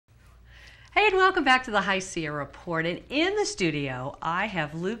Hey, and welcome back to the High Sierra Report. And in the studio, I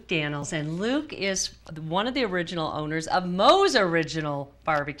have Luke Daniels, and Luke is one of the original owners of Moe's Original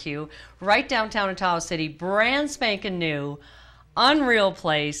Barbecue, right downtown in Tahoe City, brand spanking new, unreal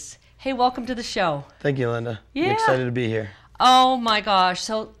place. Hey, welcome to the show. Thank you, Linda. Yeah. I'm excited to be here. Oh my gosh.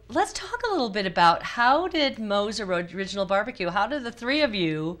 So let's talk a little bit about how did Moe's Original Barbecue, how did the three of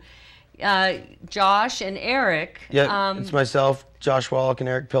you, Josh and Eric. Yeah, it's myself, Josh Wallach, and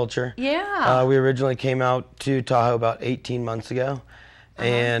Eric Pilcher. Yeah. We originally came out to Tahoe about 18 months ago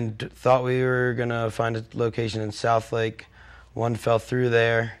and thought we were going to find a location in South Lake. One fell through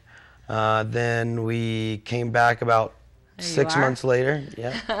there. Then we came back about 6 months later.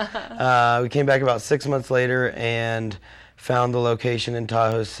 Yeah. We came back about 6 months later and found the location in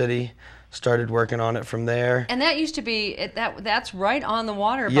Tahoe City. Started working on it from there. And that used to be, that's right on the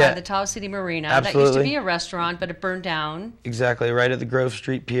water by Yeah, the Tahoe City Marina. absolutely. That used to be a restaurant, but it burned down. Exactly, right at the Grove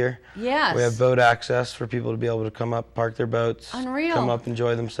Street Pier. Yes. We have boat access for people to be able to come up, park their boats. Unreal. Come up,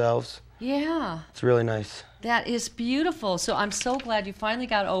 enjoy themselves. Yeah. It's really nice. That is beautiful. So I'm so glad you finally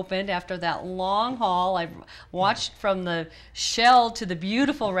got opened after that long haul. I've watched from the shell to the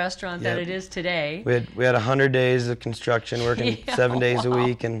beautiful restaurant that it is today. We had 100 days of construction, working Yeah, 7 days a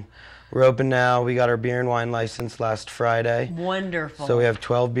week, and we're open now. We got our beer and wine license last Friday. Wonderful. So we have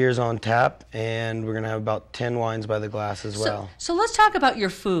 12 beers on tap, and we're going to have about 10 wines by the glass as well. So let's talk about your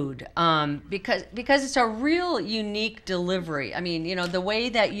food, because it's a real unique delivery. I mean, you know, the way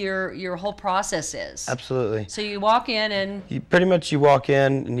that your whole process is. Absolutely. So you walk in and... You walk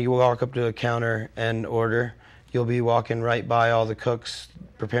in and you walk up to a counter and order. You'll be walking right by all the cooks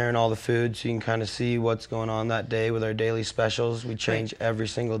preparing all the food, so you can kind of see what's going on that day with our daily specials. We change every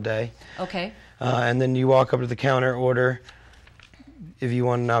single day. Okay. And then you walk up to the counter, order. If you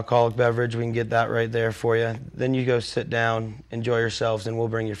want an alcoholic beverage, we can get that right there for you. Then you go sit down, enjoy yourselves, and we'll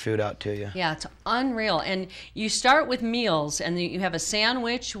bring your food out to you. Yeah, it's unreal. And you start with meals, and you have a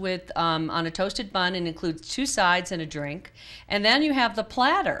sandwich with on a toasted bun, and includes 2 sides and a drink. And then you have the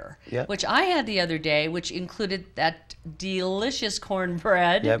platter, which I had the other day, which included that delicious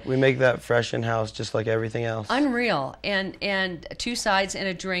cornbread. Yep, we make that fresh in-house just like everything else. Unreal. And 2 sides and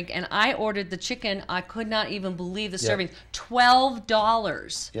a drink. And I ordered the chicken. I could not even believe the serving.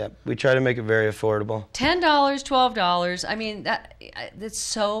 $12. Yep, we try to make it very affordable. $10, $12. I mean, that's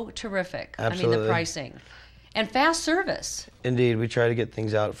so terrific. Absolutely. I mean, the pricing. And fast service. Indeed, we try to get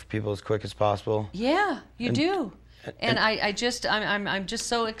things out for people as quick as possible. Yeah, you do. And I'm just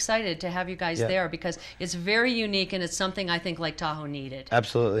so excited to have you guys there, because it's very unique, and it's something I think like Tahoe needed.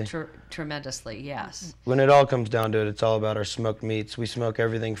 Absolutely. Tremendously, yes. When it all comes down to it, it's all about our smoked meats. We smoke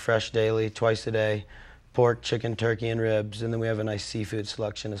everything fresh daily, twice a day. Pork, chicken, turkey, and ribs, and then we have a nice seafood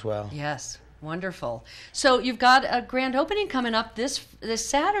selection as well. Yes, wonderful. So you've got a grand opening coming up this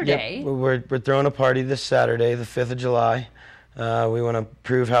Saturday. Yep. We're throwing a party this Saturday, the 5th of July. We want to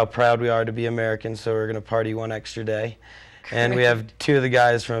prove how proud we are to be Americans, so we're going to party one extra day. And we have 2 of the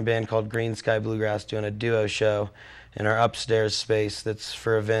guys from a band called Green Sky Bluegrass doing a duo show in our upstairs space that's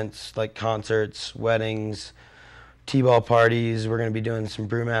for events like concerts, weddings, T-ball parties. We're going to be doing some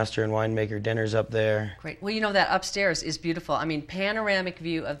brewmaster and winemaker dinners up there. Great. Well, you know, that upstairs is beautiful. I mean, panoramic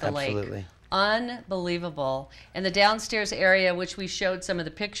view of the lake. Absolutely. Unbelievable. And the downstairs area, which we showed some of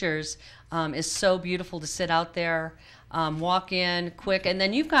the pictures, is so beautiful to sit out there, walk in quick. And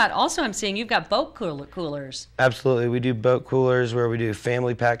then you've got, also I'm seeing, you've got boat coolers. Absolutely. We do boat coolers where we do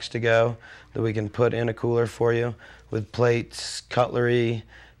family packs to go that we can put in a cooler for you with plates, cutlery,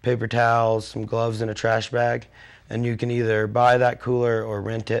 paper towels, some gloves, and a trash bag. And you can either buy that cooler or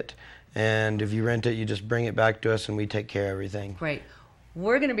rent it. And if you rent it, you just bring it back to us and we take care of everything. Great.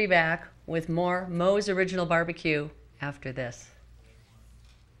 We're going to be back with more Moe's Original Barbecue after this.